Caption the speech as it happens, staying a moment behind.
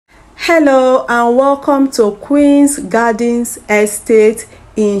Hello and welcome to Queen's Garden Estate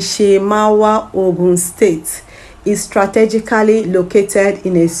in Shimawa, Ogun State. It's strategically located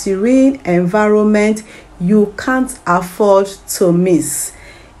in a serene environment you can't afford to miss.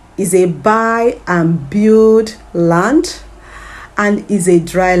 It's a buy and build land and is a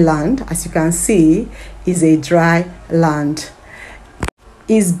dry land. As you can see, is a dry land.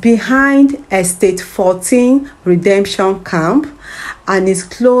 Is behind Estate 14 Redemption Camp and is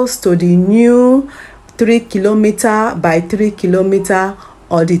close to the new 3-kilometer by 3-kilometer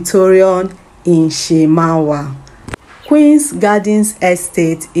auditorium in Shimawa. Queen's Garden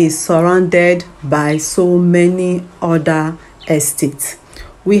Estate is surrounded by so many other estates.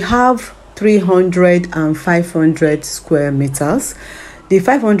 We have 300 and 500 square meters. The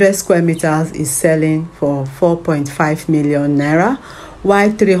 500 square meters is selling for 4.5 million naira,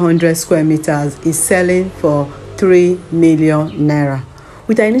 while 300 square meters is selling for 3 million naira.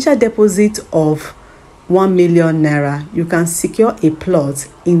 With an initial deposit of 1 million naira, you can secure a plot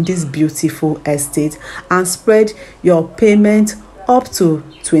in this beautiful estate and spread your payment up to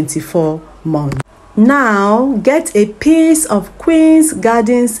 24 months. Now, get a piece of Queen's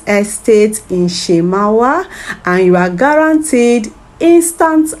Garden Estate in Shimawa and you are guaranteed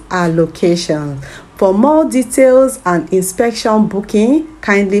instant allocation. For more details and inspection booking,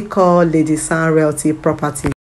 kindly call Lady San Realty Property.